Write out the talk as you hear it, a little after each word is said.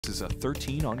This is a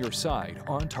 13 on your side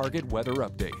on target weather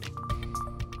update.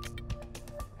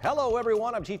 Hello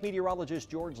everyone, I'm Chief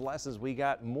Meteorologist George Lessons. We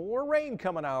got more rain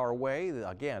coming our way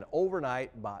again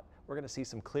overnight, but we're going to see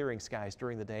some clearing skies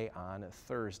during the day on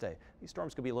Thursday. These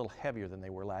storms could be a little heavier than they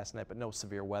were last night, but no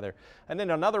severe weather. And then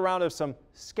another round of some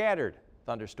scattered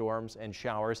thunderstorms and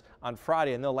showers on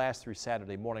Friday, and they'll last through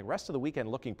Saturday morning. Rest of the weekend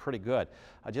looking pretty good.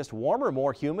 Just warmer,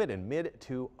 more humid, and mid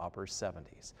to upper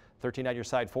 70s. 13 on your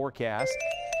side forecast.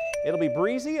 It'll be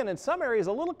breezy and in some areas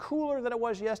a little cooler than it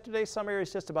was yesterday. Some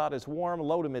areas just about as warm,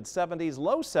 low to mid 70s,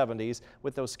 low 70s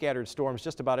with those scattered storms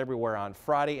just about everywhere on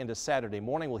Friday into Saturday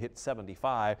morning. We'll hit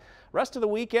 75. Rest of the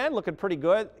weekend looking pretty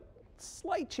good.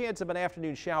 Slight chance of an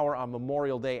afternoon shower on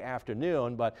Memorial Day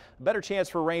afternoon, but a better chance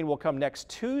for rain will come next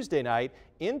Tuesday night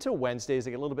into Wednesday as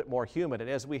they get a little bit more humid. And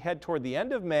as we head toward the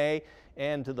end of May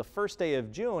and to the first day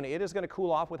of June, it is going to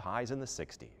cool off with highs in the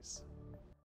 60s.